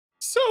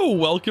So,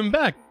 welcome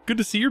back. Good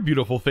to see your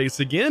beautiful face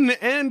again,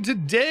 and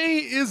today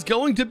is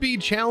going to be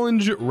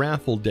challenge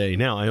raffle day.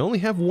 Now, I only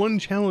have one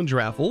challenge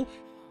raffle,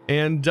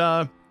 and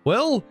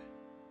well,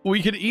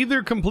 we could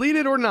either complete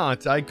it or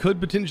not. I could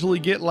potentially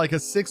get like a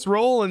 6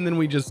 roll and then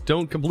we just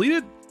don't complete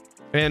it,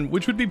 and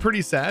which would be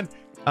pretty sad.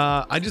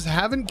 I just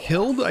haven't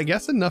killed, I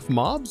guess, enough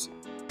mobs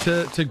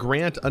to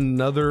grant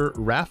another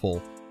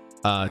raffle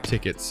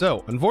ticket.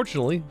 So,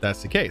 unfortunately,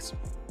 that's the case.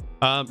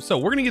 So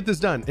we're gonna get this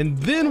done, and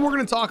then we're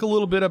gonna talk a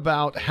little bit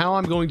about how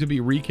I'm going to be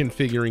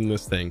reconfiguring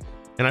this thing.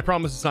 And I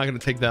promise it's not gonna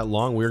take that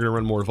long. We're gonna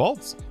run more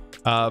vaults,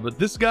 but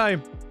this guy,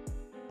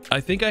 I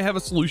think I have a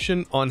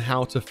solution on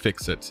how to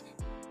fix it.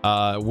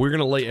 We're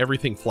gonna lay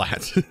everything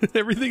flat.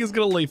 Everything is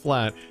gonna lay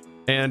flat,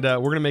 and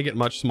we're gonna make it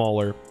much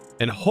smaller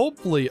and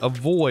hopefully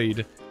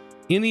avoid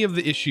any of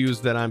the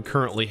issues that I'm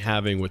currently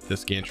having with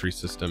this gantry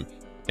system.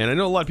 And I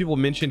know a lot of people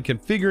mentioned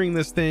configuring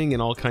this thing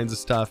and all kinds of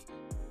stuff,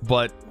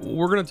 but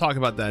we're going to talk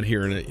about that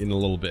here in a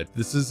little bit.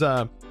 This is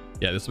yeah,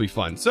 this will be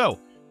fun. So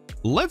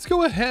let's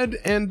go ahead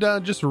and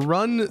just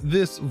run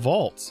this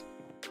vault.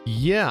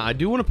 Yeah, I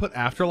do want to put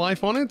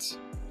afterlife on it,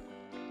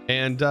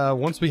 and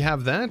once we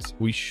have that,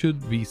 we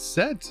should be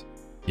set.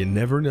 You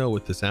never know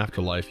with this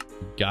afterlife.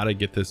 You gotta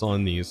get this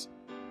on these.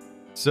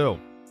 So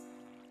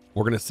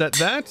we're gonna set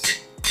that,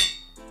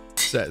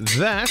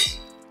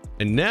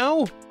 and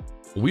now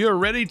we are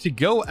ready to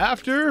go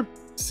after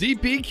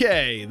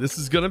CPK. This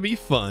is gonna be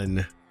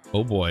fun.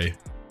 Oh boy.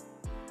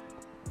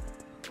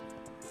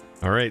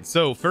 All right,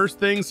 so first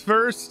things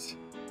first,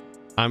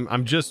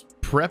 I'm just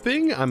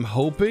prepping. I'm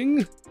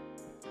hoping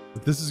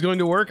that this is going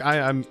to work.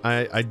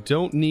 I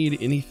don't need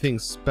anything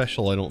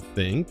special, I don't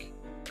think.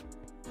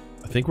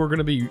 I think we're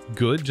gonna be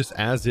good just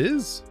as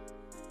is.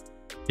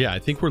 Yeah, I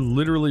think we're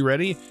literally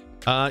ready.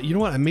 You know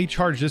what? I may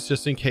charge this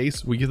just in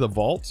case we get the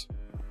vault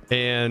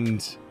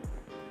and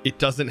it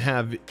doesn't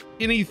have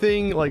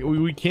anything, like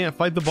we can't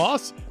fight the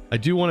boss. I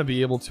do want to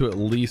be able to at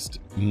least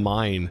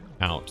mine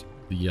out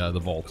the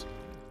vault.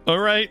 All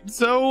right,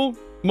 so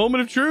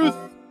moment of truth.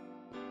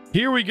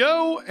 Here we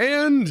go,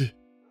 and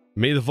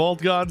may the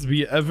vault gods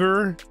be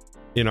ever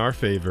in our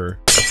favor.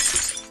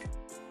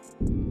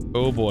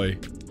 Oh boy.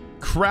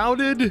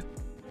 Crowded,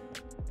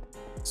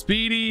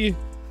 speedy.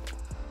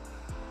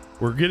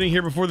 We're getting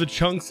here before the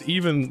chunks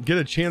even get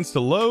a chance to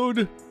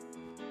load.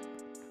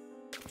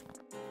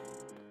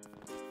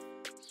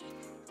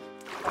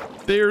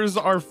 There's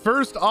our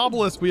first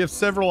obelisk. We have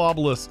several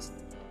obelisks.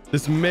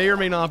 This may or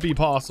may not be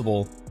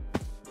possible.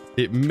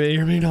 It may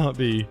or may not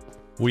be.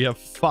 We have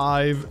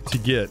 5 to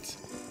get.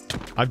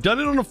 I've done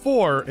it on a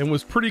 4 and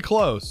was pretty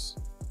close,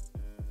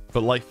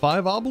 but like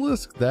 5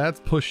 obelisks, that's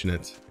pushing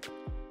it.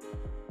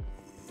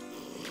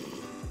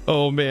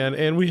 Oh man,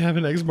 and we have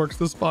an X marks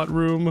the spot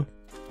room.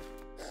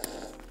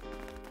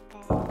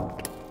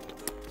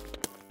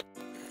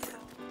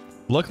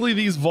 Luckily,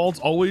 these vaults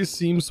always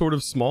seem sort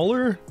of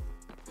smaller.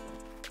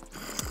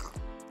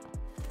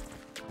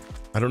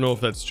 I don't know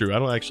if that's true. I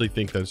don't actually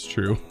think that's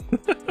true.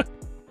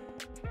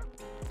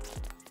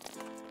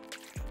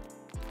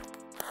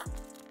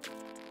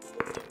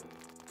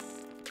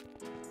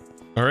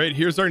 All right,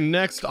 here's our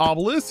next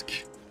obelisk.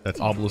 That's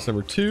obelisk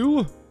number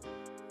 2.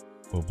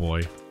 Oh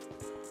boy.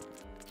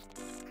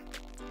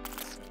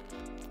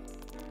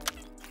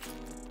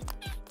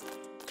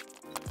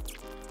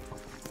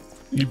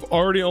 You've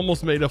already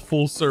almost made a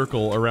full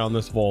circle around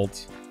this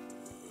vault.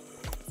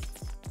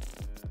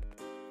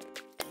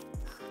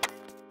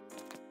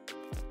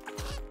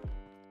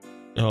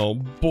 Oh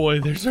boy,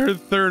 there's our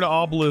 3rd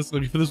obelisk.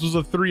 Like if this was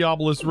a 3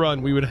 obelisk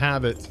run, we would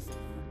have it.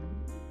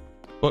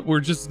 But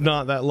we're just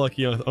not that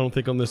lucky, I don't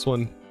think, on this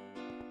one.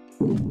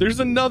 There's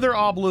another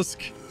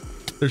obelisk.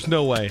 There's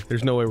no way.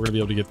 There's no way we're gonna be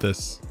able to get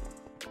this.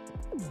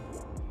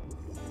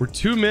 We're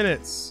 2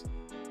 minutes.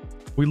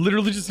 We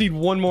literally just need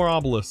 1 more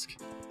obelisk.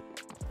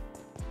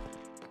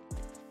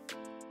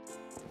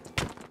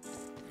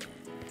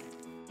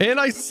 And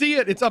I see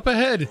it. It's up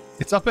ahead.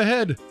 It's up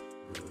ahead.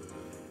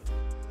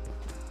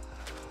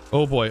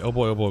 Oh boy, oh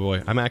boy, oh boy, oh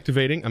boy. I'm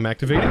activating. I'm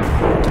activating.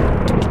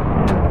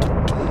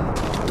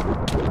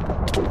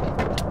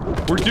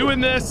 We're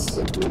doing this.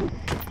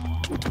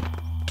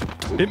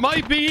 It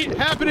might be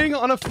happening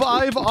on a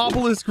 5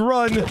 obelisk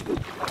run.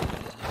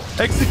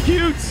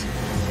 Execute.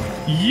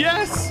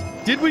 Yes.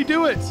 Did we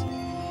do it?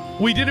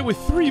 We did it with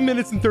 3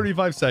 minutes and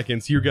 35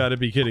 seconds. You gotta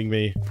be kidding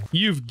me.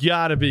 You've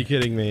gotta be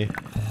kidding me.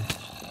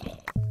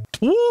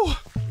 Woo!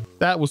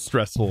 That was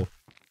stressful.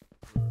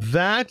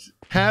 That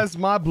has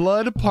my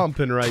blood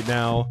pumping right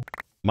now.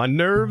 My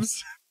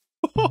nerves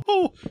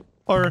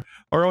are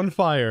on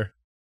fire.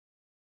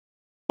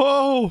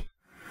 Oh,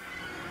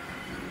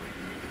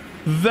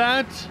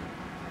 that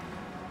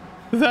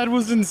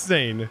was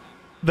insane.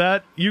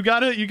 That you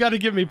gotta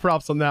give me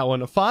props on that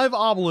one. A 5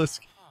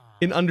 obelisk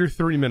in under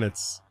 3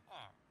 minutes,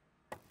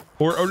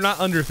 or not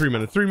under 3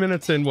 minutes. 3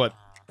 minutes and what?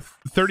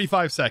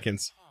 35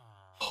 seconds.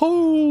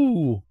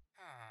 Oh,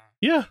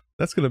 yeah,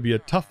 that's gonna be a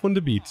tough one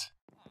to beat.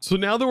 So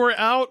now that we're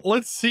out,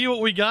 let's see what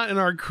we got in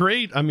our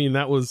crate. I mean,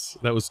 that was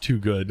too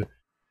good.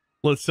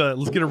 Let's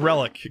get a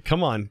relic.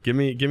 Come on, give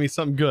me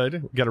something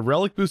good. We got a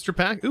relic booster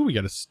pack. Ooh, we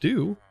got a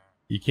stew.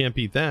 You can't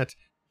beat that.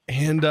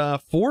 And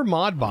 4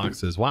 mod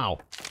boxes. Wow.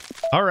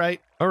 All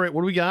right. What do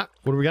we got?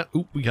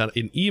 Ooh, we got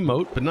an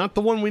emote, but not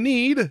the one we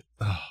need.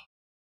 Oh,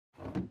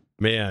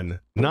 man,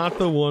 not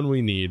the one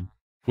we need.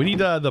 We need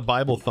the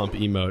Bible thump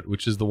emote,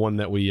 which is the one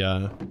that we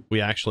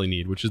actually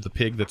need, which is the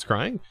pig that's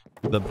crying,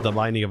 the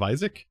Binding of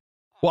Isaac.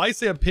 Well, I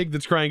say a pig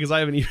that's crying because I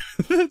haven't even.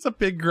 It's a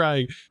pig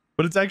crying,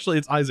 but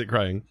it's Isaac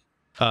crying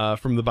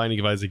from the Binding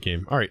of Isaac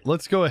game. All right,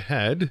 let's go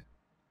ahead.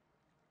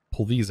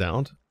 Pull these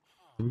out.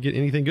 Did we get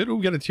anything good? Oh,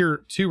 we got a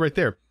tier 2 right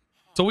there.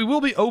 So we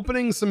will be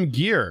opening some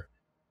gear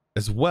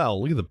as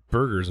well. Look at the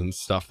burgers and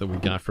stuff that we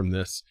got from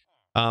this.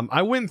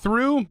 I went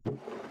through,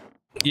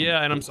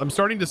 yeah, and I'm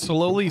starting to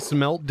slowly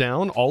smelt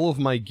down all of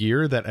my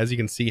gear that, as you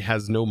can see,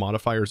 has no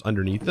modifiers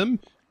underneath them.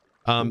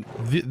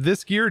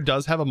 This gear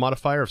does have a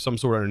modifier of some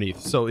sort underneath,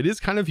 so it is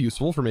kind of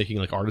useful for making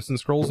like artisan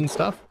scrolls and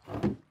stuff.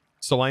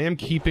 So I am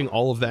keeping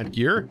all of that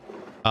gear.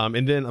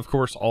 And then, of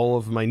course, all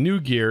of my new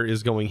gear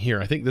is going here.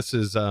 I think this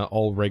is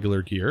all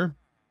regular gear.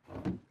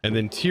 And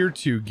then tier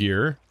 2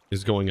 gear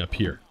is going up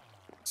here.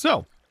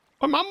 So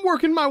I'm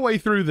working my way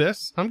through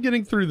this. I'm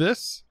getting through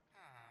this.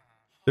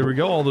 There we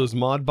go. All those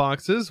mod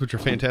boxes, which are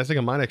fantastic.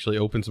 I might actually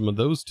open some of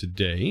those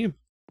today.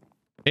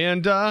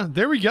 And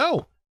there we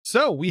go.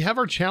 So we have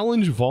our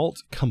challenge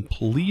vault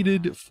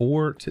completed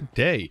for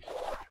today.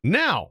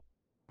 Now,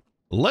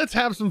 let's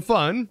have some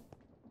fun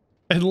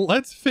and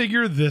let's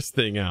figure this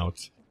thing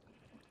out.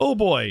 Oh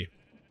boy.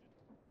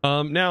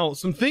 Now,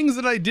 some things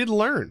that I did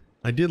learn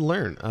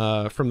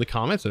from the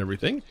comments and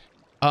everything.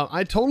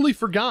 I totally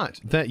forgot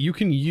that you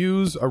can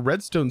use a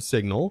redstone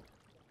signal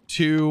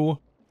to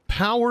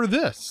power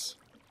this.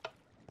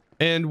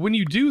 And when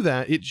you do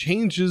that, it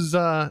changes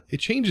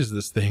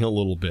this thing a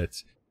little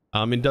bit.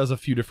 It does a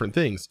few different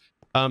things.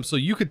 So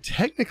you could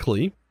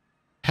technically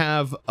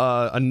have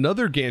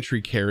another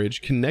gantry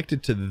carriage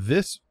connected to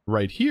this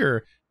right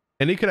here,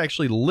 and it could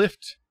actually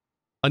lift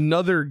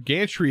another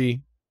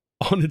gantry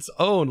on its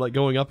own, like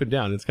going up and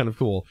down. It's kind of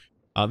cool.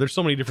 There's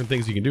so many different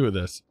things you can do with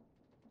this.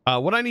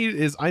 What I need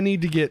is I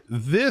need to get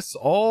this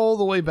all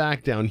the way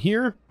back down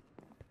here.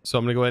 So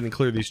I'm gonna go ahead and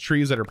clear these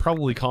trees that are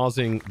probably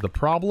causing the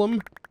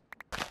problem.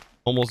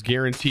 Almost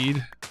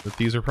guaranteed that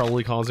these are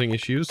probably causing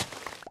issues.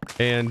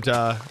 And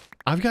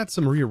I've got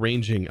some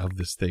rearranging of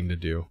this thing to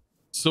do.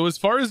 So as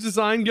far as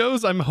design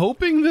goes, I'm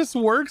hoping this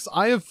works.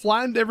 I have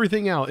flattened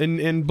everything out,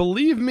 and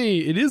believe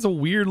me, it is a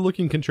weird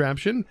looking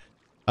contraption.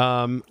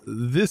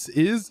 This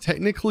is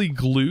technically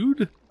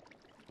glued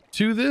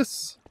to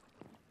this.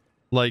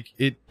 Like,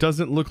 it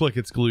doesn't look like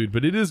it's glued,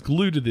 but it is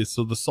glued to this.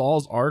 So the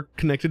saws are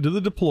connected to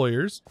the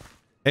deployers.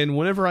 And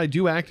whenever I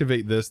do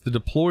activate this, the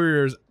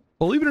deployers,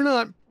 believe it or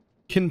not,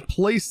 can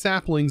place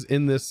saplings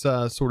in this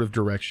sort of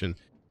direction.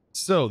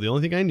 So the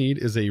only thing I need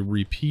is a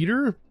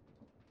repeater.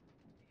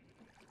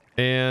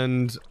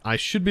 And I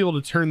should be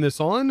able to turn this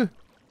on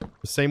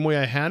the same way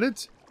I had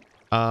it.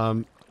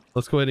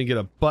 Let's go ahead and get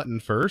a button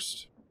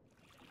first.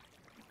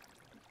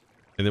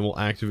 And then we'll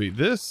activate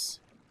this.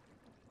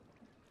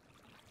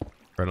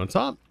 Right on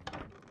top.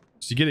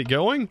 So you get it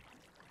going.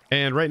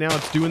 And right now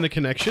it's doing the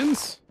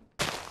connections.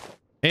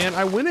 And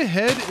I went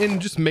ahead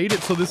and just made it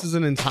so this is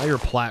an entire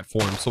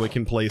platform so it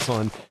can place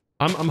on.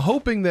 I'm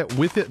hoping that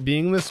with it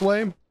being this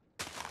way,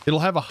 it'll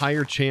have a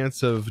higher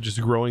chance of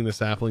just growing the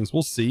saplings.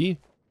 We'll see.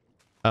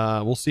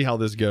 We'll see how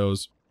this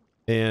goes.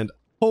 And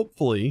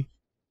hopefully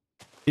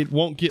it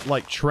won't get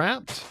like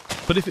trapped.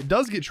 But if it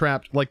does get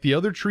trapped, like the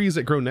other trees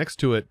that grow next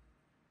to it,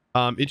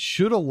 it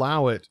should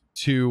allow it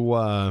to...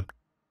 oh,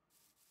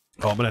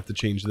 I'm gonna have to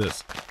change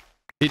this.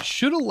 It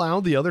should allow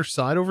the other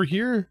side over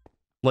here,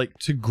 like,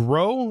 to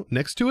grow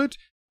next to it.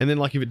 And then,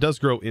 like, if it does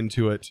grow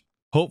into it,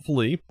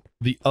 hopefully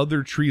the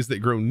other trees that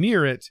grow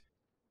near it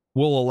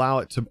will allow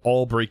it to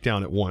all break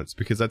down at once,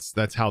 because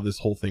that's how this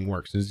whole thing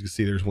works. As you can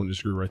see, there's one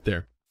just grew right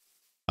there.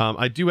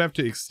 I do have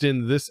to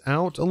extend this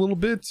out a little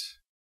bit.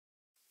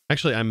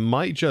 Actually, I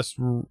might just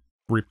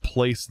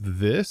replace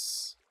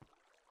this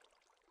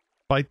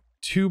by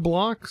 2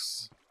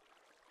 blocks.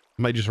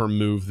 I might just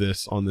remove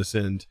this on this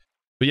end.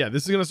 But yeah,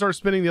 this is going to start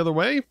spinning the other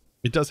way.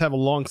 It does have a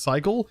long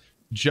cycle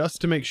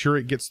just to make sure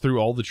it gets through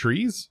all the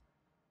trees.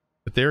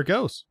 But there it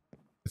goes.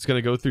 It's going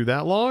to go through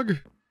that log,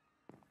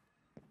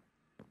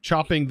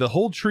 chopping the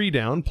whole tree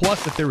down.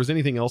 Plus, if there was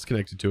anything else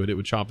connected to it, it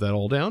would chop that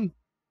all down.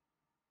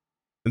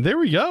 And there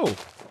we go.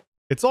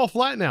 It's all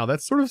flat now.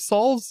 That sort of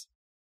solves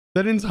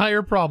that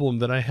entire problem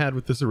that I had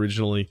with this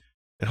originally.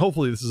 And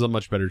hopefully this is a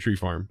much better tree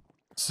farm.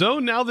 So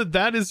now that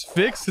that is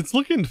fixed, it's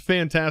looking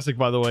fantastic,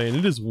 by the way, and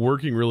it is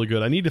working really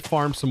good. I need to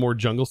farm some more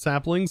jungle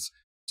saplings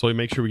so we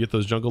make sure we get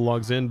those jungle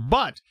logs in.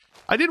 But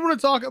I did want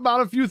to talk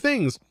about a few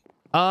things.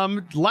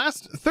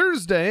 Last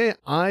Thursday,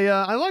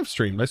 I live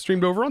streamed. I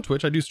streamed over on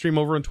Twitch. I do stream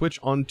over on Twitch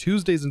on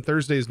Tuesdays and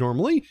Thursdays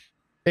normally.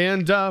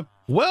 And,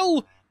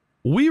 well,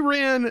 we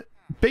ran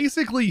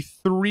basically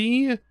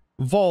 3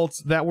 vaults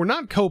that were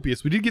not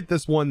copious. We did get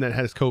this one that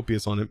has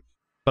copious on it,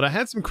 but I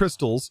had some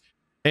crystals.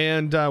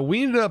 And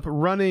we ended up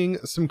running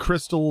some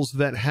crystals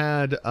that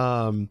had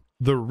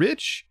the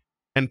rich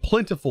and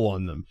plentiful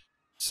on them.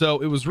 So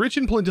it was rich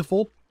and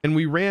plentiful, and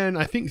we ran,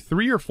 I think,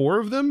 3 or 4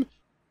 of them.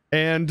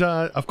 And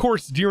of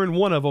course, during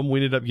one of them, we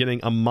ended up getting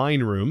a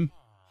mine room,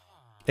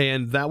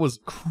 and that was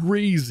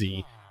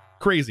crazy.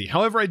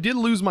 However, I did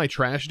lose my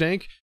trash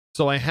tank,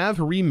 so I have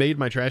remade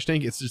my trash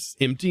tank. It's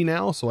just empty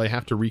now, so I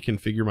have to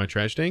reconfigure my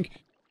trash tank.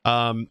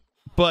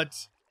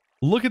 But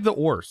look at the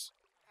ores.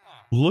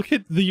 Look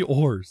at the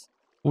ores.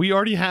 We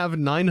already have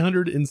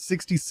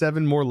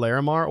 967 more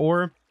Larimar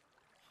ore,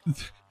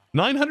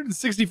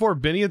 964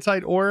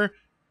 Beniatite ore.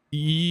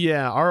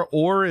 Yeah, our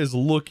ore is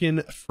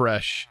looking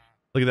fresh.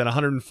 Look at that,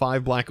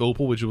 105 black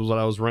opal, which was what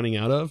I was running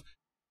out of.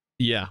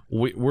 Yeah,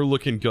 we're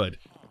looking good.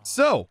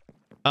 So,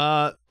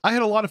 I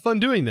had a lot of fun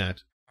doing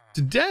that.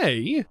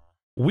 Today,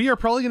 we are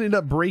probably going to end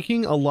up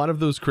breaking a lot of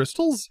those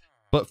crystals.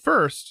 But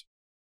first,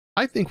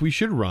 I think we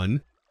should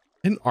run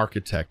an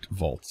Architect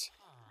Vault.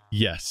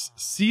 Yes,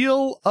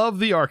 Seal of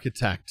the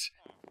Architect.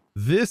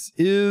 This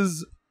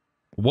is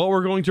what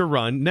we're going to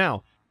run.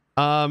 Now,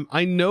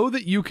 I know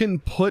that you can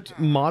put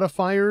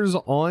modifiers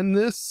on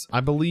this, I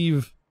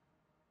believe,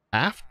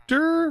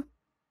 after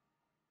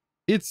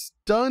it's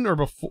done, or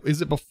before.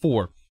 Is it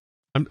before?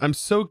 I'm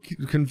so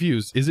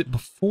confused. Is it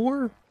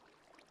before?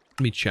 Let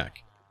me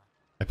check.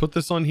 I put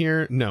this on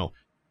here. No,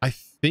 I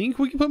think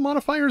we can put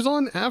modifiers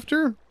on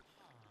after.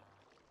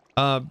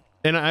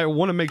 And I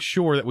want to make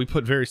sure that we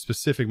put very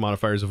specific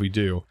modifiers if we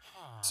do.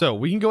 So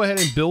we can go ahead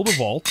and build a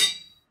vault.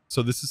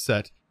 So this is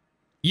set.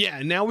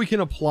 Yeah, now we can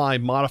apply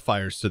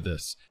modifiers to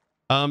this.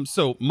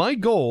 So my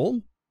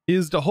goal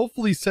is to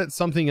hopefully set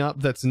something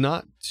up that's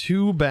not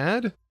too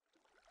bad.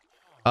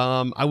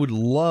 I would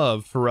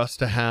love for us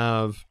to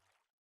have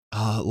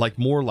like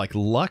more like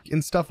luck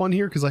and stuff on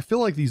here, because I feel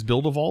like these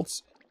build a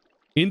vaults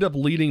end up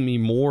leading me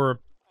more,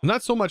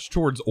 not so much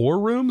towards ore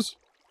rooms,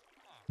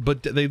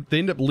 but they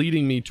end up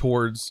leading me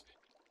towards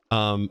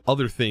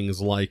other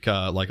things like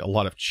a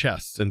lot of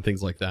chests and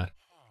things like that.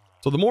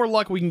 So the more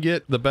luck we can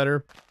get, the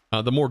better.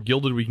 The more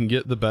gilded we can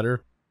get, the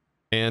better.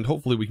 And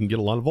hopefully we can get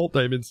a lot of vault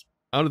diamonds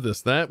out of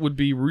this. That would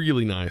be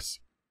really nice.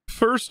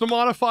 First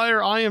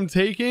modifier I am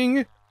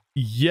taking,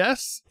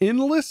 yes,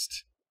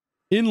 Enlist,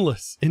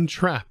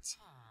 entrapped.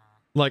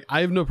 Like,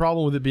 I have no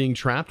problem with it being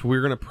trapped.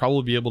 We're going to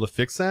probably be able to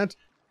fix that.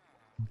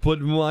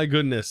 But my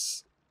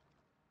goodness.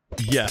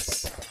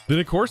 Yes. Then,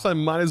 of course, I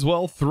might as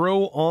well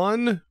throw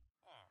on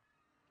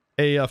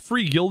a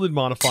free gilded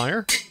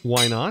modifier.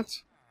 Why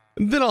not?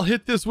 And then I'll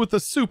hit this with a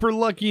super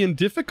lucky and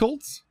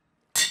difficult.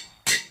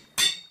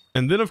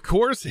 And then, of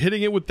course,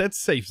 hitting it with that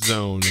safe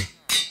zone.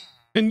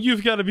 And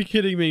you've got to be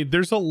kidding me.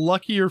 There's a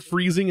luckier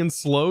freezing and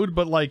slowed,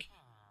 but, like,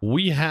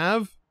 we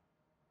have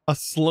a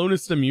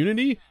slowness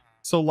immunity.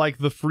 So, like,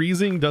 the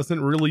freezing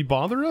doesn't really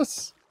bother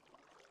us.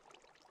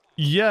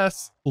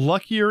 Yes,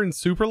 luckier and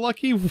super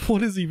lucky?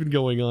 What is even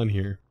going on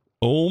here?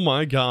 Oh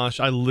my gosh,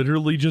 I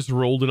literally just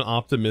rolled an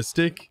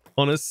optimistic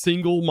on a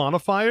single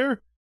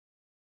modifier.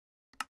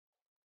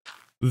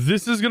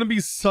 This is going to be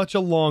such a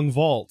long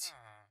vault.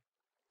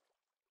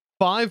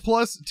 5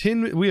 plus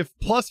 10, we have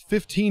plus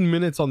 15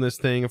 minutes on this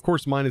thing. Of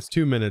course, minus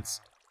 2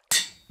 minutes.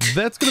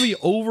 That's going to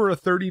be over a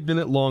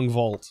 30-minute long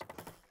vault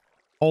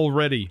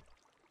already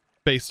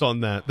based on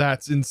that.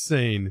 That's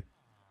insane.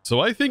 So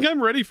I think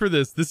I'm ready for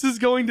this. This is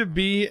going to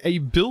be a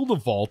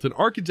build-a-vault, an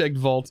architect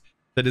vault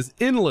that is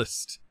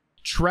endless,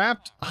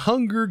 trapped,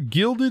 hunger,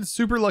 gilded,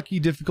 super lucky,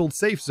 difficult,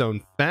 safe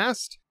zone,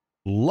 fast,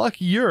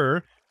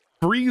 luckier,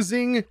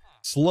 freezing,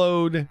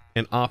 slowed,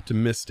 and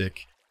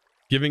optimistic,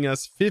 giving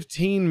us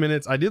 15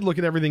 minutes. I did look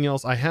at everything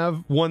else. I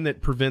have one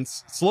that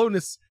prevents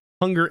slowness,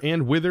 hunger,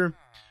 and wither.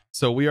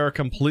 So we are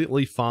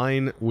completely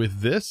fine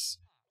with this.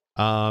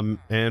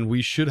 And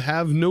we should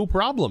have no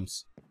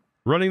problems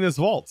running this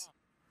vault.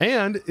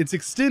 And it's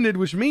extended,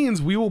 which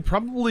means we will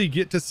probably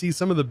get to see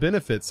some of the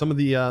benefits, some of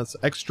the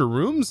extra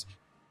rooms.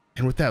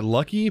 And with that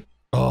lucky,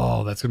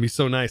 oh, that's gonna be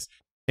so nice.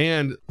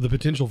 And the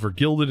potential for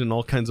gilded and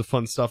all kinds of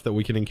fun stuff that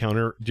we can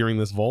encounter during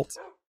this vault.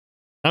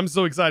 I'm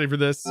so excited for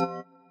this.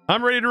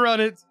 I'm ready to run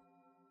it.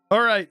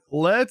 All right,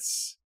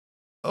 let's,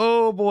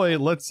 oh boy,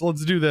 let's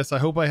do this. I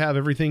hope I have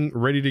everything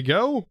ready to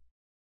go.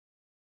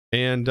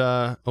 And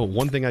oh,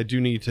 one thing I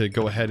do need to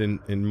go ahead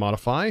and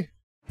modify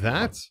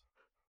that.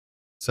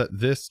 Set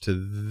this to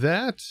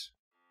that.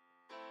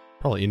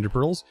 Probably ender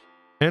pearls.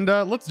 And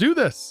let's do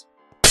this.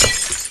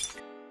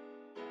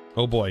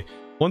 Oh boy.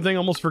 One thing I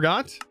almost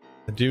forgot.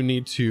 I do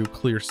need to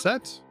clear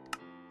set.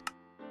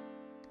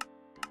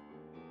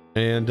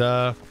 And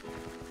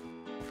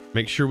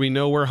make sure we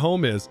know where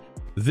home is.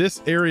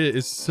 This area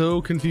is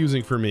so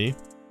confusing for me.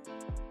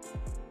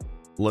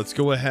 Let's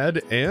go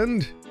ahead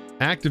and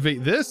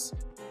activate this.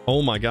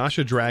 Oh my gosh,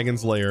 a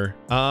dragon's lair.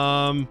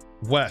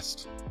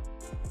 West.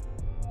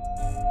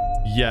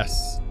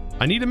 Yes.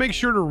 I need to make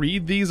sure to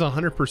read these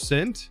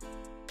 100%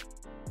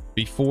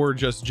 before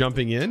just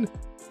jumping in.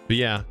 But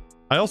yeah,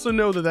 I also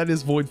know that that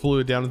is void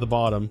fluid down at the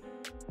bottom.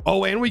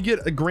 Oh, and we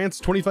get a grants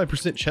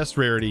 25% chest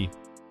rarity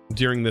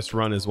during this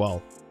run as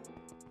well.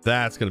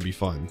 That's going to be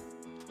fun.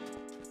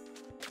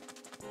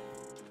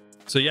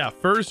 So yeah,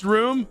 first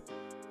room.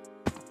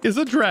 is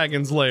a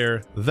dragon's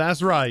lair.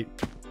 That's right.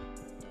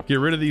 Get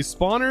rid of these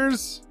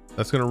spawners.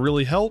 That's going to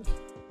really help.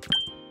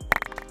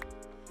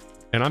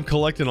 And I'm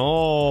collecting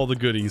all the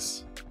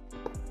goodies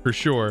for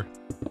sure.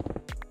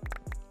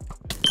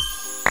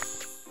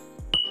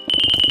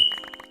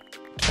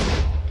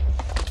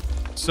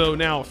 So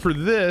now for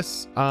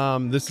this,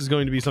 this is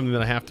going to be something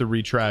that I have to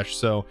retrash.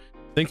 So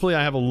thankfully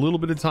I have a little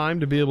bit of time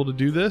to be able to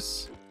do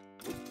this.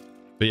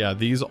 But yeah,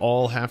 these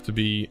all have to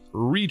be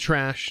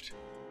retrashed.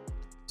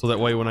 So that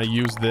way when I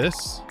use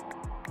this,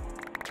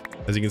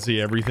 as you can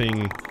see,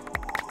 everything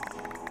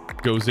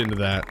goes into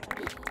that.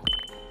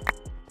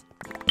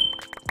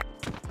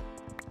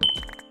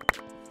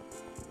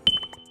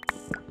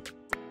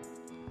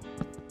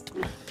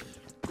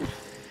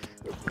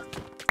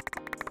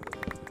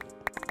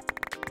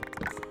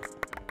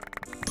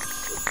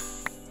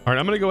 All right,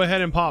 I'm going to go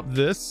ahead and pop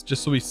this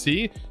just so we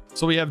see.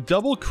 So we have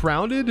double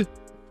crowded,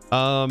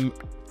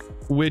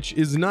 which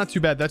is not too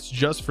bad. That's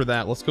just for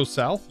that. Let's go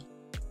south.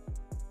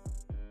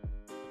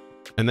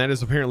 And that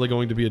is apparently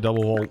going to be a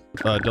double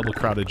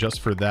crowded just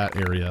for that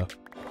area.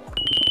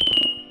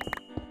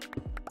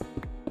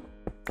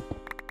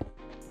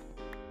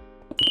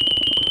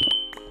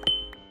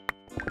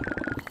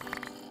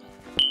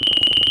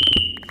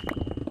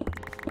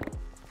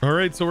 All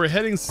right, so we're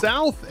heading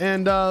south,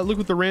 and look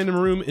what the random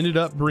room ended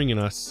up bringing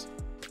us.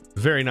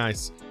 Very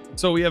nice.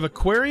 So we have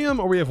aquarium,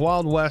 or we have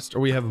Wild West, or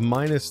we have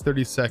minus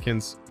 30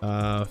 seconds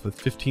with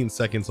 15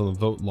 seconds on the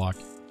vote lock.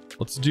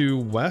 Let's do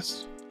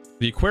West.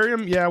 The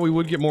aquarium, yeah, we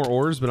would get more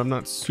ores, but I'm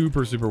not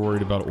super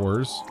worried about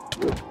ores.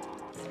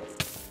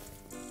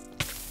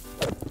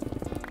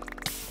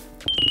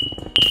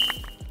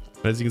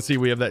 As you can see,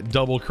 we have that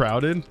double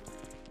crowded.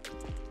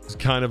 It's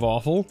kind of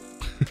awful.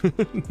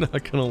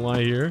 Not gonna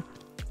lie here.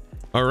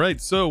 All right,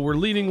 so we're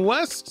leading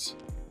west,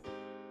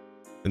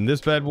 and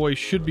this bad boy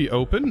should be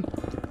open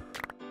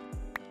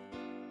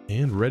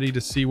and ready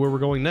to see where we're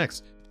going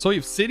next. So we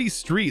have city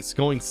streets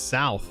going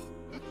south.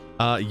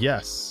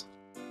 Yes.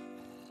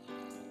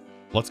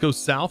 Let's go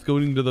south,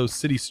 going into those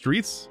city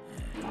streets.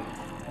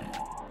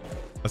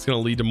 That's going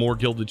to lead to more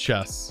gilded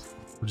chests,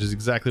 which is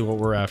exactly what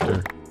we're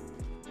after.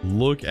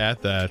 Look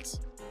at that.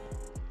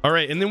 All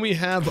right, and then we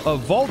have a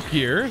vault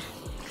gear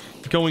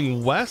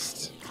going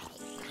west.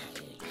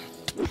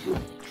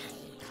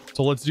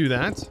 So let's do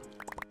that.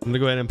 I'm gonna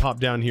go ahead and pop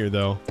down here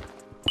though.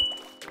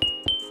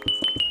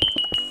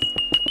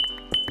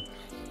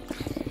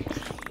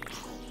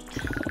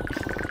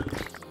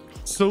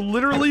 So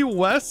literally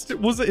west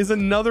is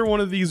another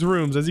one of these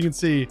rooms. As you can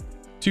see,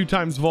 2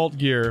 times vault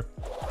gear.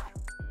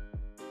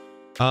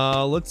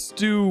 Let's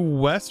do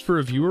west for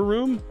a viewer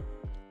room.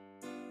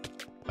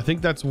 I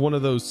think that's one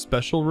of those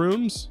special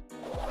rooms.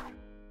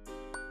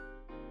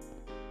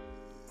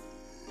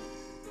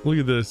 Look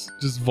at this,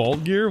 just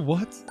vault gear.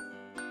 What?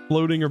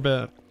 Floating or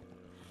bad?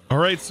 All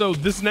right, so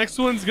this next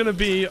one's gonna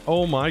be,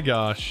 oh my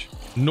gosh,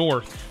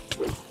 north.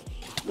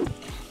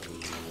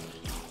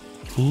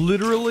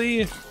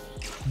 Literally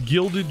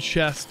gilded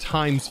chest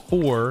times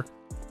 4.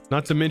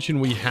 Not to mention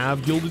we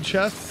have gilded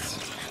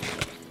chests.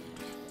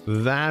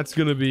 That's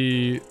gonna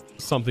be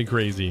something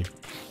crazy.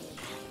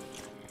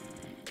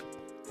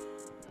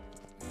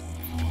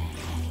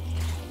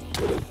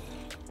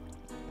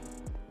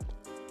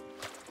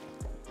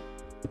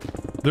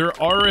 They're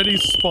already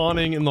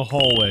spawning in the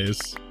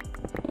hallways.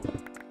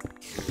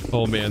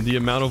 Oh man, the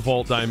amount of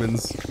vault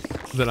diamonds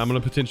that I'm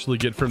going to potentially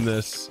get from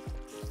this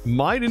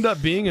might end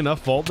up being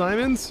enough vault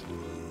diamonds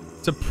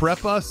to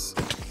prep us,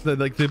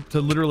 to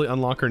literally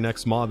unlock our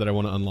next mod that I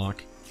want to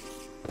unlock.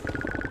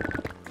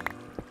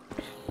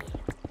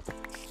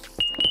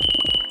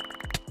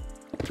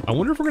 I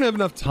wonder if we're going to have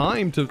enough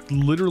time to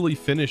literally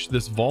finish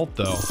this vault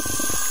though.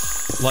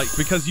 Like,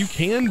 because you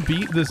can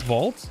beat this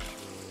vault.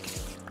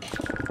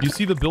 You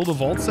see the build a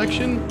vault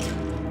section?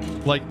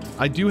 Like,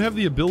 I do have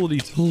the ability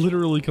to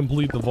literally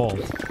complete the vault.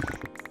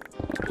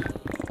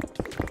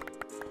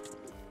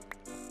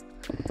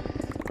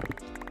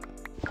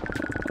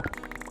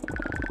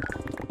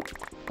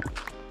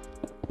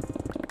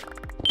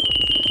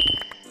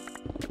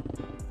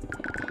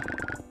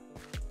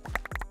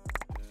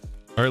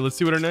 All right, let's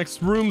see what our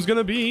next room's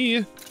gonna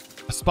be.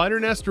 A spider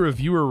nest or a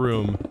viewer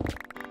room?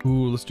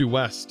 Ooh, let's do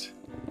west.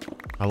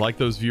 I like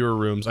those viewer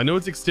rooms. I know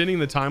it's extending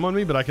the time on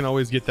me, but I can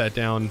always get that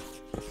down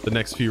the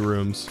next few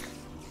rooms.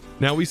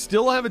 Now, we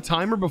still have a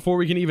timer before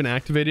we can even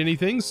activate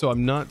anything, so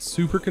I'm not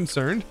super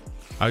concerned.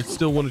 I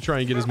still want to try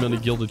and get as many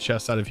gilded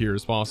chests out of here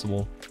as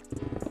possible.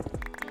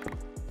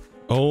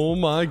 Oh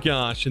my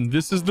gosh, and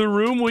this is the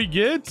room we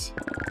get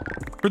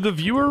for the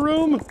viewer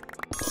room?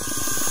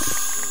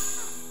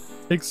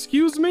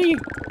 Excuse me?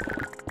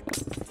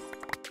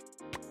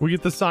 We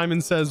get the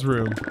Simon Says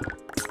room.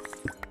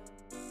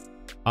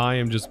 I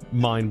am just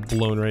mind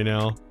blown right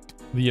now.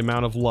 The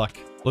amount of luck.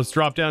 Let's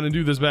drop down and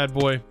do this bad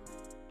boy.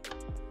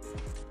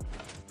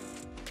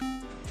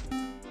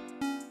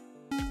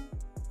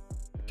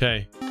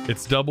 Okay,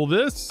 it's double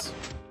this.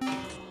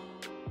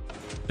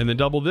 And then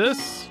double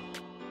this.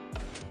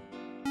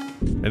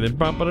 And then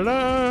bump da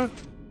da.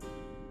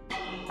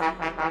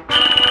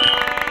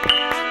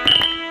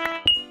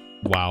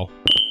 Wow.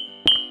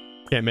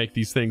 Can't make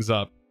these things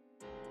up.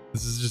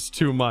 This is just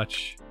too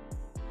much.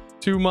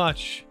 Too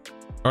much.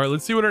 All right,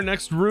 let's see what our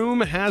next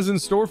room has in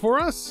store for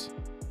us.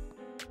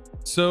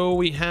 So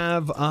we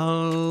have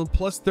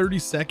plus 30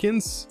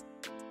 seconds,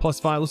 plus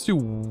 5. Let's do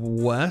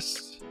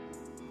west.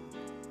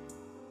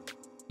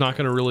 Not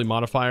going to really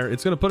modify it.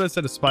 It's going to put us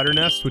at a spider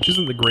nest, which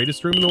isn't the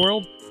greatest room in the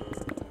world.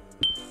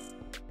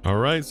 All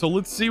right, so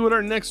let's see what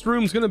our next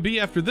room is going to be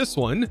after this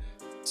one.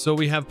 So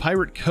we have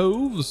Pirate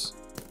Coves.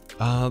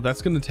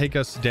 That's going to take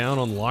us down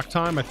on lock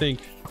time, I think.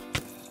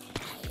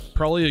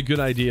 Probably a good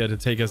idea to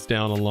take us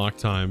down on lock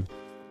time.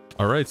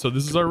 All right, so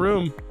this is our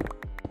room.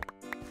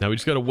 Now we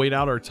just got to wait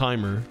out our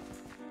timer.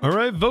 All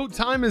right, vote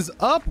time is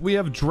up. We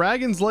have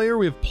Dragon's Lair.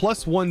 We have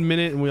plus 1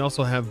 minute, and we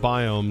also have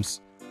biomes.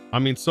 I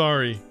mean,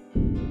 sorry.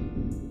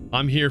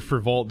 I'm here for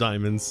Vault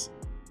Diamonds.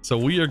 So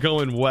we are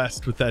going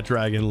west with that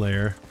Dragon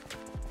Lair.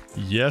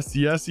 Yes,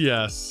 yes,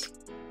 yes.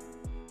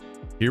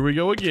 Here we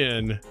go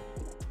again.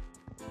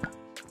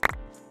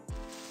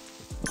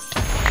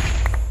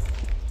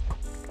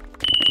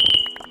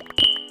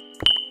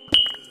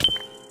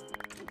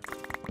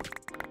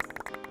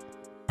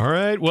 All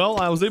right, well,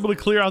 I was able to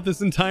clear out this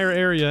entire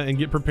area and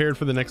get prepared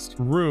for the next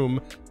room.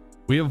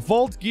 We have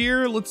vault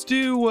gear. Let's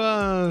do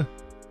 -5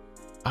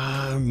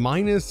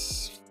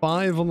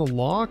 on the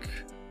lock.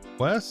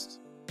 West.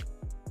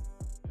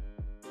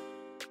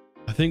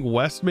 I think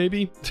west,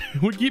 maybe.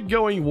 We keep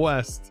going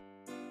west.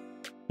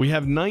 We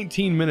have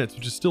 19 minutes,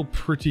 which is still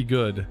pretty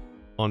good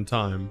on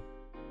time.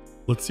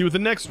 Let's see what the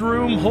next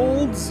room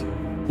holds.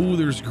 Ooh,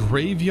 there's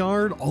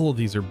graveyard. All of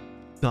these are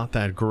not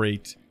that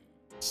great.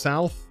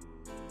 South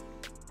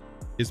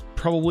is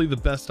probably the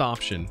best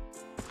option.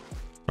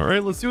 All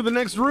right, let's see what the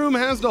next room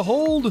has to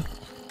hold.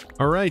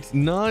 All right,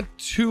 not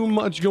too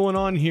much going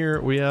on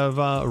here. We have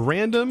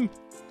random.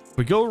 If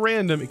we go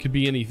random, it could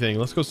be anything.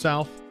 Let's go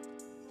south.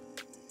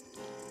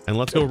 And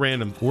let's go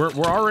random. We're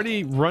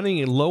already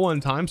running low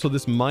on time, so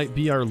this might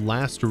be our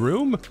last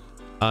room.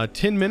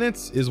 10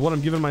 minutes is what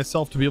I'm giving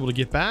myself to be able to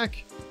get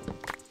back.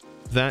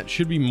 That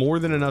should be more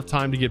than enough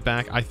time to get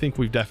back. I think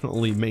we've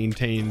definitely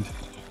maintained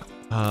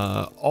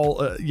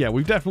yeah,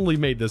 we've definitely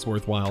made this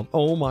worthwhile.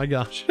 Oh my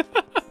gosh.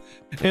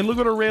 And look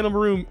what a random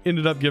room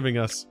ended up giving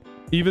us.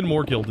 Even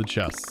more gilded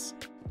chests.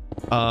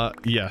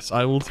 Yes,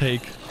 I will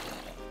take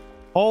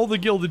all the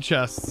gilded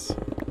chests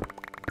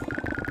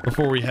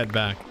before we head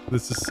back.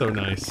 This is so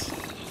nice.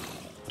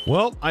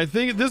 Well, I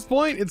think at this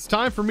point it's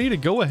time for me to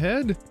go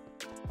ahead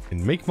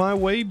and make my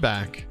way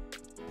back.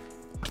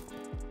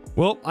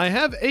 Well, I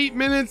have 8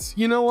 minutes.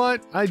 You know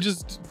what?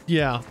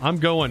 Yeah, I'm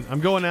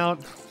going out.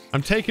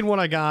 I'm taking what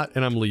I got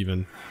and I'm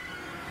leaving.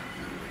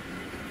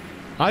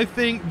 I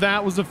think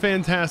that was a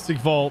fantastic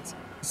vault.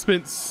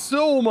 Spent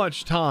so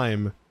much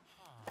time,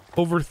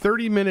 over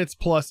 30 minutes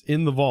plus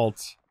in the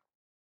vault.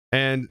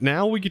 And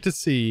now we get to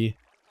see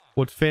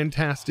what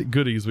fantastic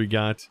goodies we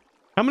got.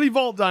 How many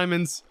vault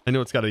diamonds? I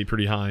know it's got to be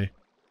pretty high.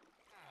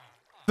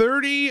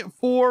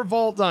 34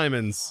 vault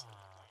diamonds.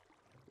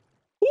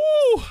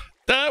 Ooh,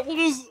 that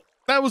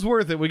was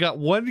worth it. We got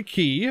 1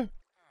 key,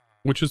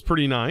 which was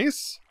pretty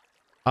nice.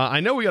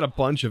 I know we got a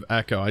bunch of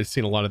echo. I've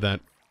seen a lot of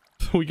that.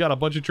 We got a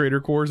bunch of trader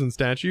cores and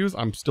statues.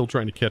 I'm still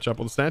trying to catch up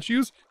with the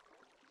statues.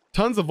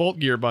 Tons of vault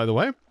gear, by the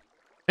way.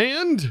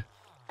 And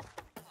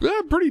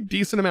a pretty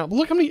decent amount. But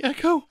look how many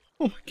echo.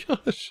 Oh my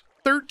gosh.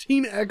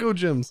 13 echo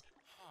gems.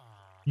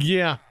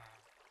 Yeah.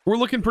 We're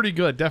looking pretty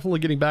good.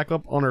 Definitely getting back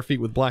up on our feet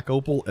with black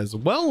opal as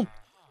well.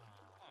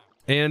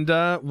 And,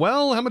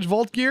 well, how much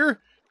vault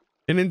gear?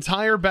 An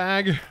entire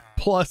bag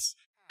plus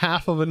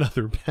half of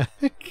another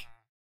bag.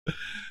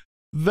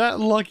 That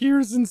luck here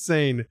is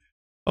insane.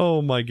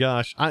 Oh my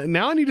gosh.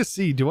 Now I need to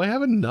see, do I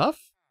have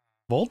enough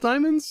vault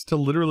diamonds to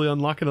literally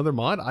unlock another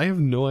mod? I have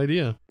no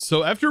idea.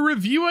 So after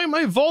reviewing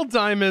my vault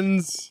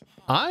diamonds,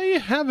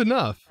 I have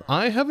enough.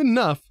 I have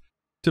enough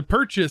to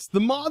purchase the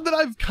mod that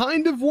I've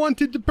kind of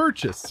wanted to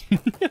purchase.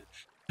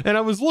 And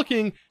I was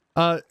looking,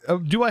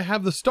 do I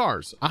have the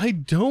stars? I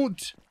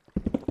don't.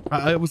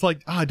 I was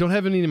like, I don't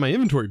have any in my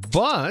inventory,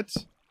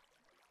 but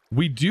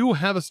we do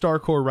have a star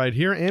core right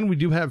here, and we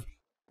do have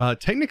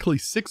technically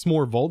 6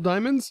 more vault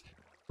diamonds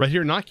right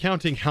here, not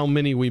counting how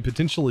many we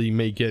potentially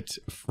may get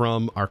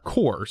from our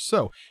core.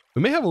 So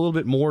we may have a little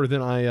bit more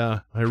than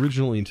I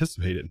originally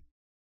anticipated.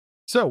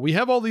 So we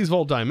have all these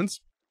vault diamonds.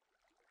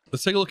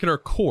 Let's take a look at our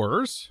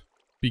cores,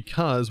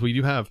 because we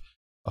do have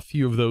a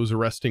few of those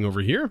resting over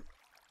here.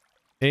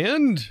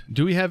 And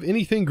do we have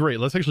anything great?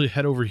 Let's actually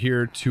head over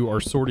here to our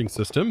sorting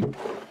system.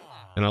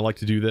 And I like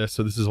to do this.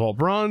 So this is all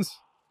bronze.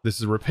 This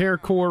is repair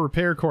core.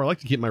 I like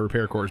to keep my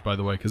repair cores, by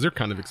the way, because they're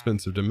kind of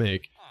expensive to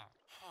make.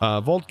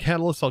 Vault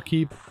catalyst I'll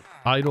keep.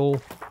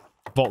 Idle.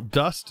 Vault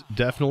dust,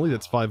 definitely.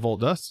 That's 5 vault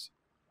dust.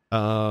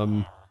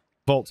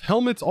 Vault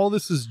helmets. All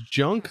this is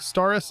junk.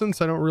 Star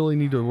essence I don't really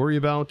need to worry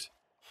about.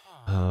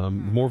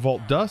 More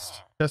vault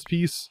dust. Chest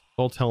piece.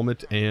 Vault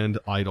helmet and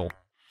idle.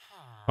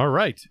 All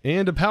right,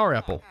 and a power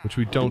apple, which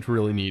we don't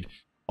really need.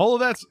 All of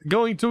that's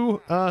going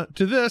to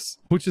this,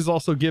 which is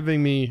also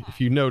giving me,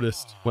 if you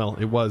noticed, well,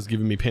 it was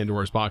giving me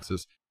Pandora's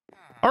boxes.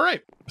 All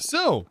right,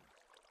 so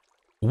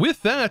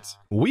with that,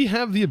 we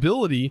have the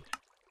ability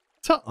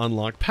to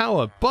unlock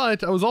power,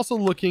 but I was also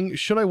looking,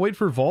 should I wait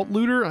for Vault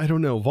Looter? I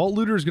don't know. Vault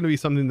Looter is going to be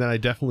something that I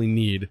definitely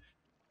need.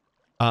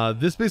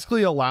 This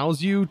basically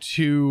allows you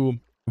to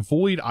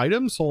void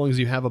items so long as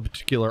you have a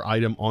particular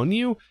item on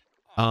you,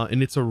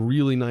 and it's a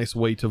really nice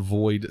way to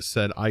void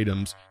said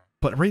items.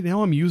 But right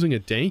now I'm using a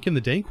dank, and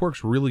the dank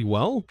works really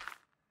well.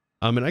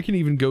 And I can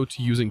even go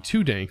to using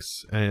 2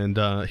 danks, and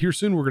here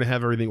soon we're going to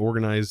have everything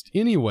organized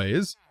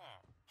anyways.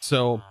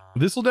 So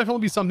this will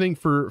definitely be something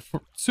for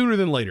sooner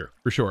than later,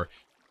 for sure.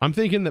 I'm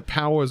thinking that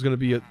power is going to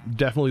be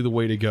definitely the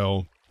way to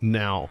go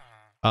now.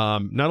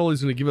 Not only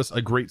is it going to give us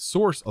a great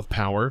source of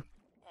power,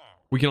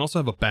 we can also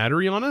have a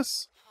battery on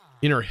us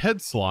in our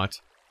head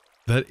slot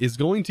that is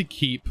going to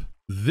keep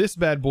this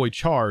bad boy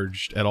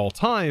charged at all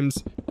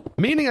times,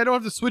 meaning I don't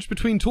have to switch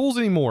between tools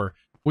anymore,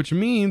 which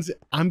means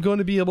I'm going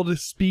to be able to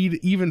speed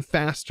even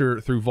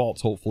faster through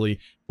vaults, hopefully,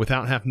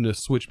 without having to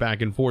switch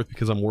back and forth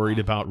because I'm worried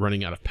about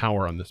running out of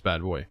power on this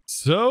bad boy.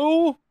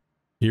 So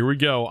here we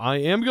go. I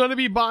am going to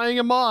be buying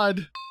a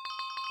mod.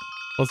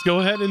 Let's go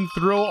ahead and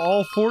throw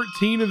all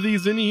 14 of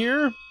these in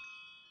here.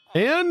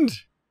 And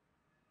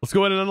let's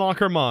go ahead and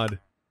unlock our mod.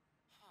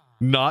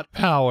 Not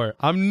power.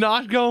 I'm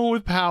not going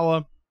with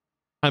power.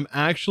 I'm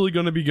actually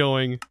going to be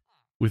going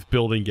with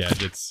building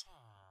gadgets.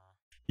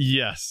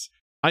 Yes.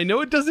 I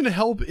know it doesn't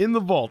help in the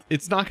vault.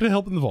 It's not going to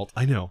help in the vault.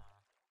 I know.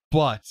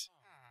 But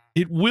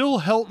it will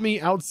help me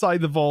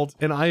outside the vault,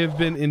 and I have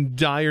been in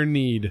dire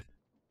need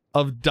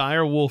of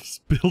Direwolf's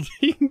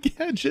building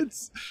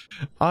gadgets.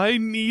 I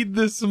need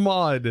this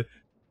mod.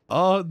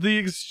 The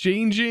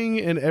exchanging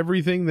and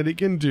everything that it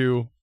can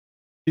do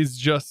is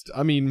just,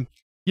 I mean,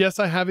 yes,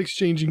 I have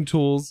exchanging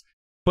tools,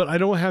 but I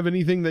don't have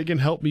anything that can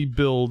help me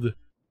build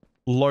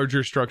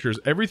larger structures.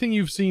 Everything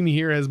you've seen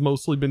here has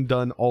mostly been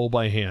done all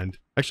by hand.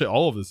 Actually,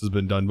 all of this has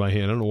been done by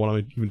hand. I don't know what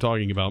I'm even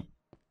talking about.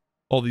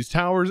 All these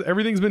towers,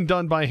 everything's been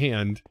done by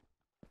hand.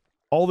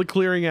 All the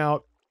clearing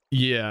out.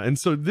 Yeah, and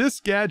so this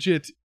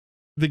gadget,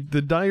 the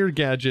dire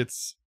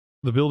gadgets,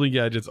 the building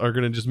gadgets are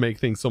going to just make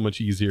things so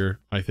much easier,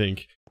 I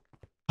think.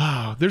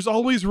 There's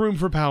always room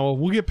for power.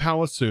 We'll get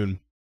power soon,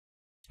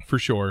 for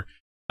sure.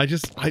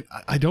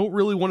 I don't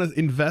really want to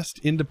invest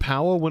into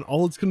power when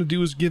all it's going to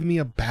do is give me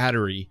a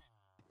battery.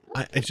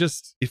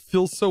 It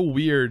feels so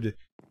weird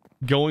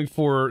going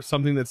for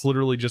something that's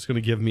literally just going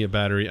to give me a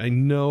battery. I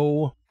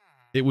know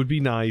it would be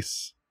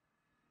nice,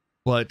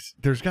 but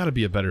there's got to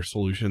be a better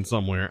solution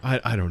somewhere.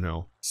 I don't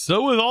know.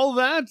 So with all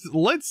that,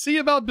 let's see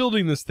about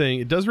building this thing.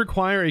 It does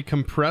require a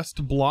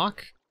compressed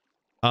block,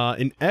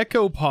 an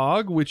echo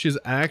pog, which is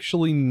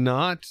actually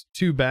not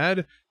too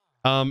bad.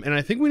 And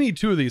I think we need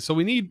 2 of these. So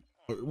we need,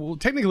 well,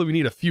 technically we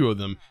need a few of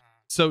them.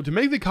 So to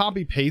make the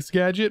copy paste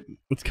gadget,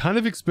 it's kind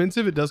of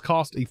expensive. It does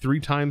cost a 3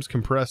 times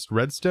compressed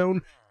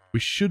redstone.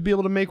 We should be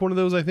able to make one of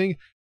those, I think.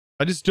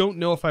 I just don't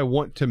know if I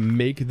want to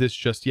make this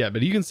just yet,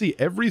 but you can see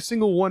every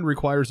single one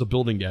requires a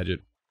building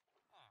gadget.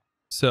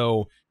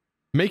 So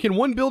making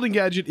one building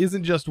gadget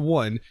isn't just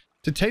one.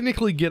 To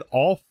technically get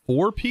all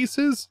 4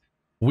 pieces,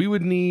 we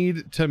would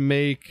need to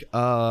make,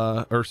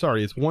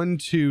 it's 1,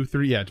 2,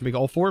 3. Yeah, to make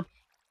all 4,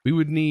 we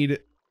would need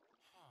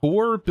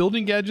 4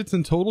 building gadgets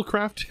in total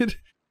crafted.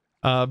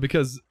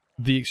 Because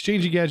the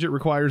exchanging gadget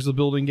requires a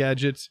building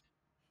gadget.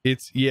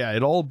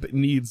 It all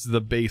needs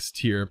the base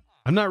tier.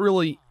 I'm not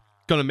really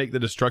gonna make the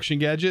destruction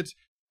gadget.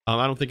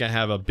 I don't think I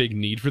have a big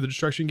need for the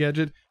destruction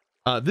gadget.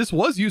 This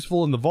was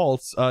useful in the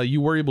vaults.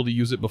 You were able to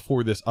use it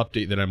before this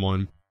update that I'm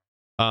on.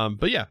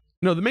 But yeah,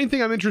 no, the main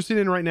thing I'm interested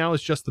in right now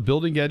is just the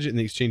building gadget and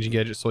the exchanging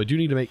gadget. So I do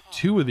need to make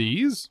 2 of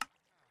these.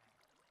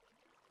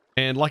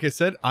 And like I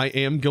said, I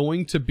am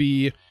going to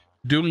be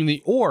doing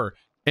the ore.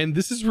 And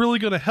this is really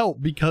going to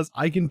help because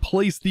I can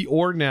place the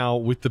ore now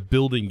with the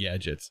building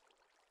gadgets.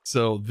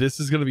 So this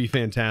is going to be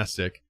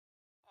fantastic.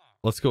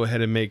 Let's go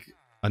ahead and make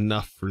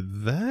enough for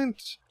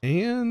that.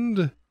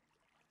 And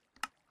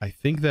I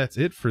think that's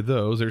it for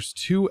those. There's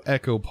 2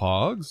 echo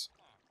pogs.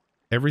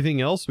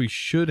 Everything else we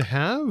should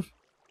have.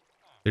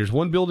 There's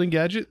 1 building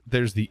gadget.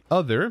 There's the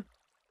other.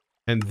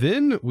 And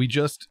then we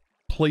just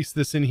place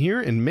this in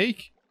here and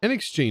make an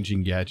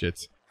exchanging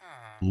gadget.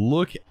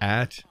 Look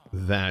at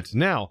that.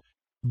 Now,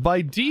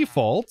 by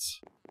default,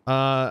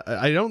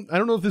 I don't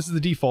know if this is the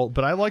default,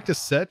 but I like to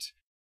set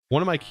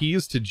one of my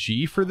keys to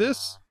G for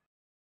this.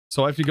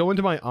 So I have to go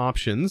into my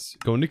options,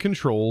 go into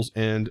controls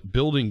and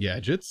building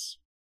gadgets.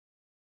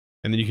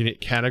 And then you can hit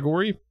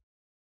category.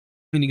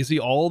 And you can see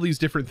all these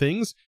different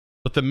things.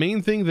 But the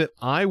main thing that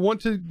I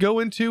want to go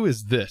into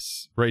is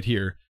this right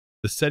here.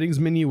 The settings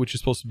menu, which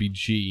is supposed to be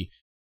G.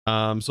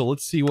 So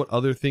let's see what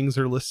other things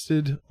are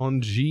listed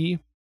on G.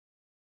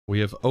 We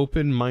have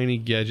open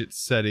mining gadget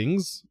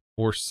settings.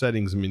 Or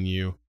settings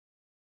menu.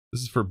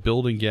 This is for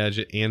building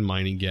gadget and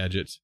mining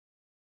gadget.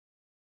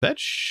 That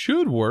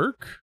should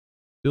work.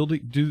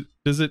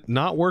 Does it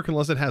not work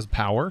unless it has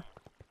power?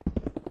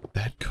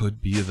 That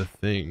could be the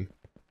thing.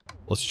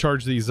 Let's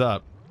charge these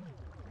up.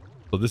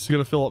 So this is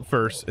gonna fill up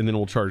first, and then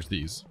we'll charge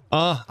these.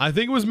 I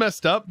think it was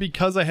messed up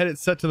because I had it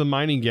set to the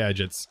mining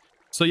gadgets.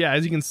 So yeah,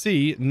 as you can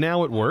see,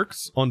 now it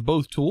works on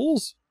both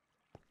tools.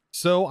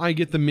 So I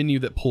get the menu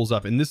that pulls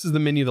up, and this is the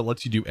menu that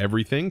lets you do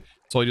everything.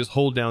 So I just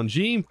hold down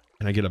G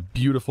and I get a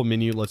beautiful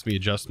menu, lets me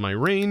adjust my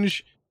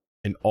range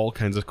and all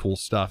kinds of cool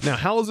stuff. Now,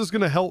 how is this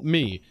going to help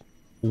me?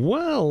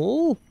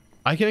 Well,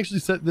 I can actually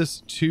set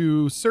this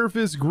to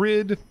surface,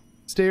 grid,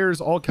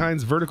 stairs, all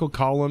kinds, vertical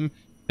column,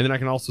 and then I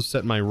can also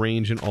set my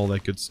range and all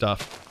that good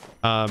stuff.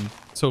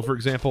 So for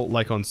example,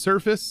 like on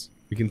surface,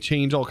 we can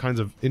change all kinds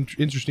of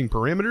interesting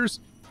parameters.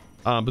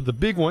 But the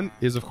big one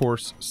is, of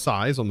course,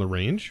 size on the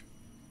range.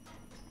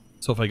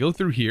 So if I go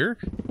through here,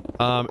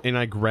 and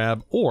I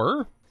grab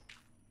ore,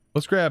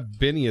 let's grab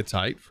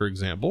beniatite, for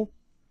example.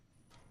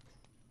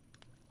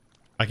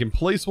 I can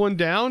place one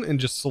down and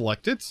just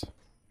select it,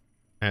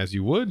 as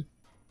you would.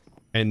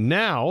 And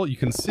now you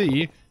can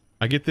see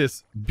I get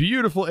this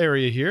beautiful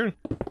area here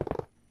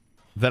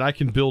that I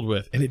can build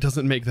with, and it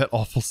doesn't make that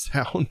awful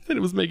sound that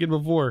it was making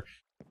before.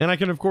 And I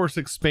can, of course,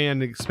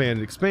 expand,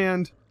 expand,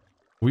 expand.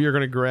 We are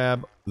going to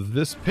grab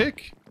this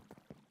pick,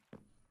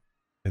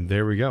 and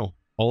there we go.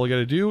 All I got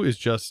to do is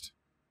just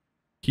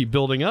keep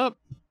building up,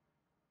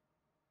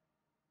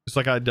 just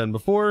like I'd done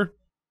before,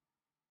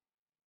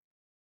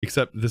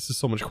 except this is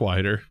so much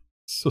quieter.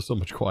 So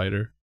much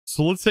quieter.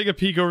 So let's take a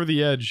peek over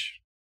the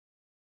edge.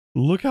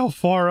 Look how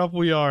far up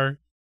we are.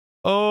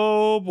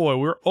 Oh boy,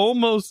 we're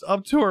almost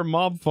up to our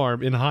mob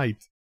farm in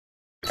height.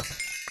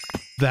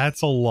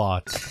 That's a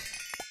lot.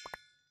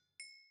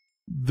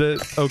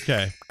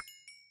 Okay.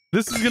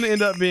 This is going to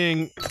end up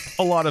being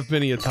a lot of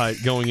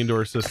beniatite going into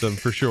our system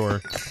for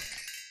sure.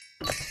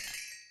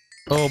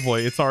 Oh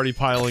boy, it's already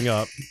piling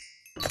up.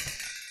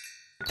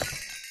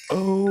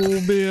 Oh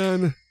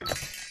man.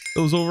 It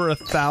was over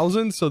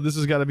 1,000, so this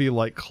has got to be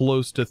like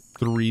close to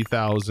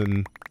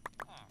 3,000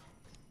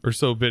 or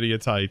so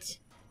beniatite.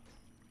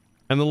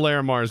 And the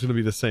Larimar is going to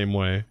be the same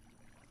way.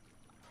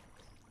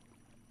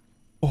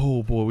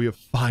 Oh boy, we have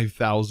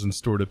 5,000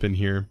 stored up in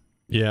here.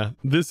 Yeah,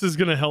 this is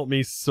going to help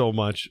me so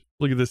much.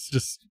 Look at this,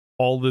 just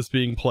all this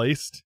being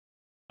placed.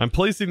 I'm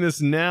placing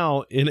this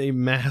now in a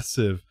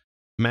massive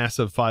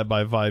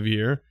 5x5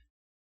 here.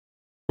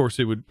 Of course,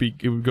 it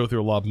would go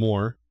through a lot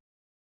more.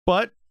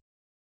 But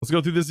let's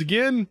go through this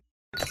again.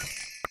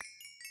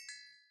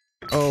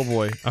 Oh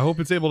boy, I hope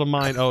it's able to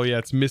mine. Oh yeah,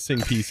 it's missing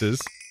pieces.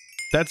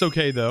 That's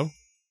okay though.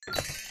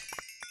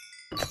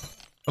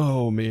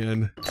 Oh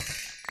man.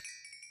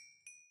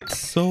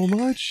 So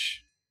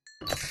much.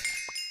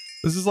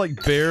 This is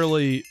like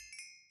barely...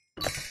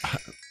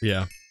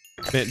 Yeah.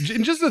 Man,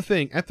 and just the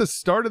thing, at the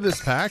start of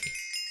this pack,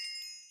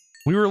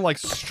 we were like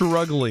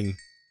struggling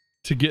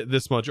to get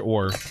this much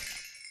ore.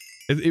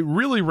 It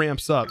really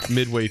ramps up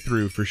midway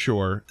through for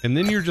sure. And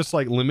then you're just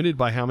like limited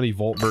by how many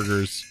vault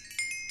burgers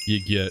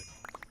you get.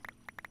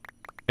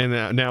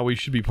 And now we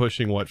should be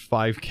pushing what,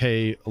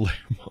 5k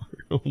Larimar.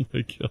 Oh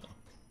my god.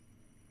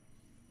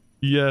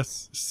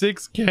 Yes,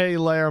 6k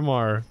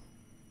Larimar.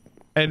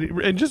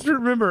 And just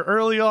remember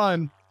early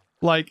on,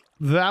 like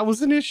that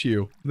was an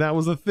issue. That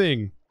was a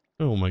thing.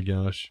 Oh my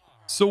gosh.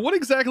 So what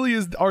exactly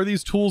are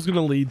these tools going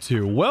to lead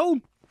to? Well,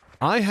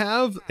 I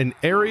have an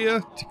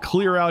area to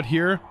clear out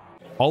here.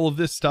 All of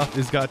this stuff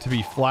has got to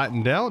be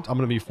flattened out. I'm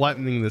going to be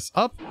flattening this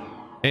up.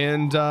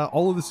 And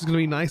all of this is going to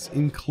be nice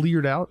and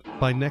cleared out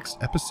by next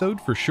episode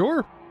for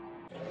sure.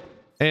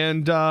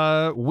 And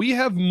we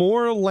have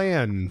more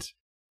land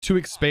to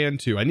expand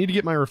to. I need to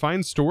get my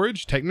refined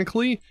storage,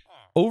 technically,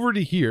 over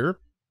to here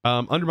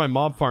under my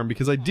mob farm,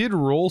 because I did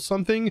roll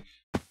something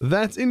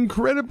that's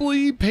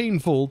incredibly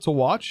painful to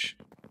watch.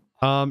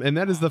 And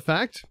that is the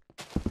fact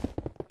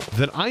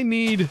that I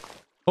need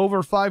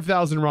over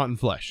 5,000 rotten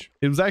flesh.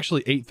 It was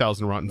actually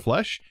 8,000 rotten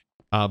flesh,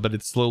 but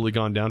it's slowly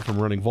gone down from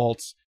running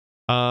vaults.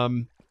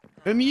 And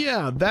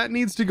yeah, that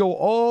needs to go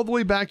all the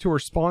way back to our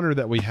spawner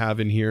that we have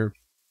in here.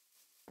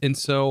 And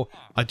so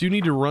I do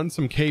need to run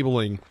some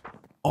cabling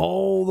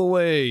all the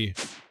way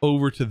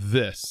over to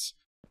this.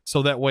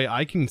 So that way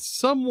I can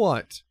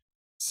somewhat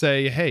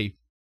say, hey,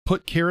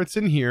 put carrots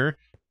in here.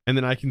 And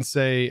then I can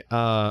say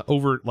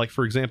over, like,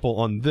 for example,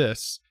 on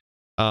this,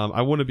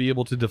 I want to be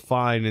able to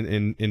define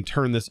and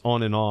turn this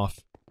on and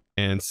off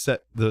and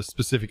set the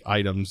specific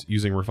items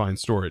using refined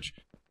storage.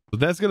 So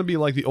that's going to be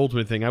like the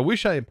ultimate thing. I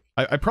wish I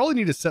probably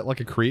need to set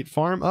like a create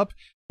farm up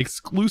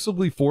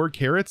exclusively for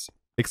carrots,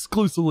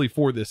 exclusively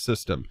for this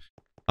system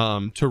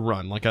to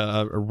run, like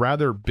a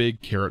rather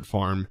big carrot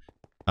farm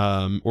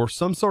or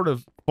some sort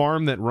of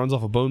farm that runs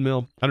off a bone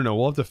meal. I don't know.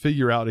 We'll have to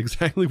figure out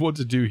exactly what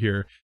to do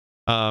here.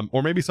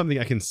 Or maybe something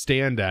I can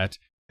stand at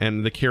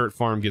and the carrot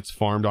farm gets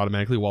farmed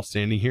automatically while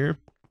standing here.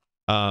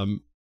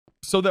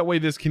 So that way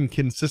this can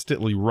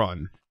consistently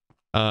run.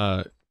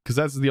 Because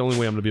that's the only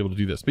way I'm going to be able to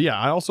do this. But yeah,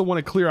 I also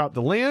want to clear out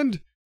the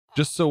land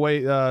just so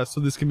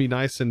this can be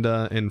nice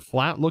and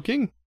flat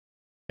looking.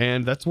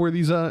 And that's where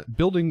these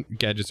building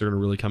gadgets are going to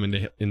really come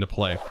into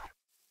play.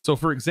 So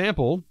for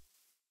example,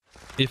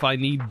 if I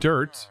need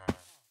dirt,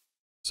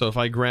 so if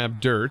I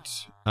grab dirt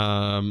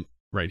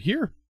right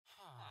here,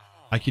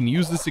 I can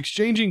use this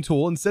exchanging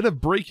tool. Instead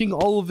of breaking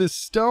all of this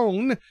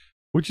stone,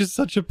 which is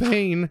such a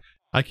pain,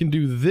 I can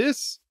do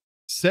this,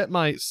 set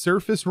my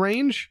surface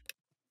range,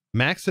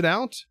 max it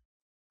out,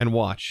 and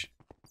watch.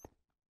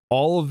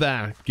 All of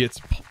that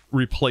gets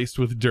replaced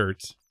with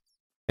dirt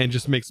and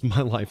just makes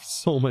my life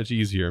so much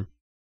easier.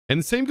 And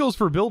the same goes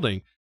for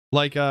building.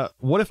 Like,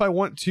 what if I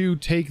want to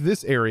take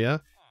this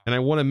area and I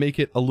want to make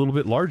it a little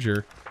bit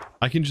larger?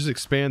 I can just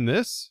expand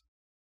this,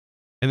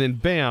 and then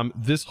bam,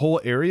 this whole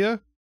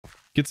area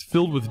gets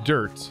filled with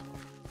dirt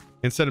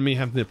instead of me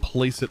having to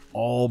place it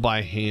all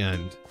by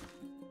hand.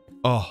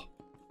 Oh,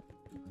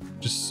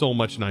 just so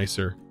much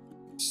nicer.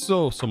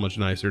 So much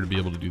nicer to be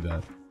able to do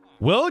that.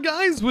 Well,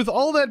 guys, with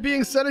all that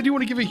being said, I do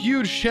want to give a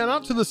huge shout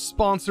out to the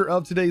sponsor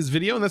of today's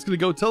video, and that's going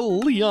to go to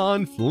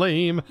Leon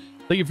Flame.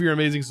 Thank you for your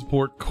amazing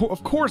support.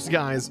 Of course,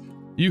 guys,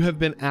 you have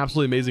been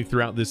absolutely amazing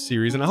throughout this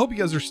series, and I hope you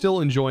guys are still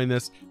enjoying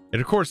this.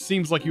 It, of course,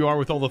 seems like you are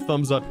with all the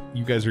thumbs up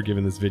you guys are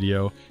giving this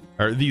video,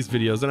 or these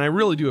videos, and I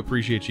really do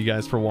appreciate you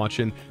guys for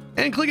watching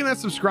and clicking that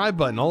subscribe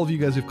button. All of you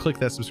guys who've clicked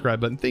that subscribe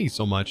button, thank you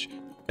so much.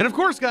 And of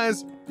course,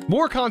 guys,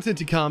 more content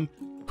to come.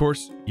 Of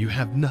course, you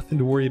have nothing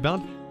to worry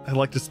about. I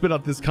like to spit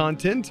out this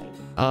content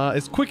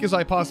as quick as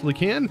I possibly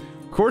can.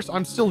 Of course,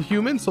 I'm still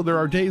human, so there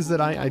are days that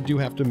I do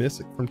have to miss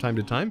it from time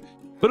to time.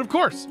 But of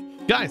course,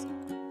 guys,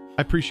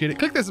 I appreciate it.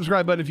 Click that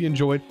subscribe button if you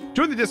enjoyed.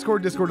 Join the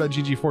Discord,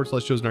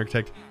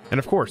 discord.gg/ChosenArchitect. And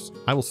of course,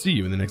 I will see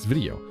you in the next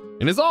video.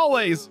 And as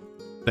always,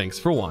 thanks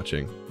for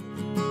watching.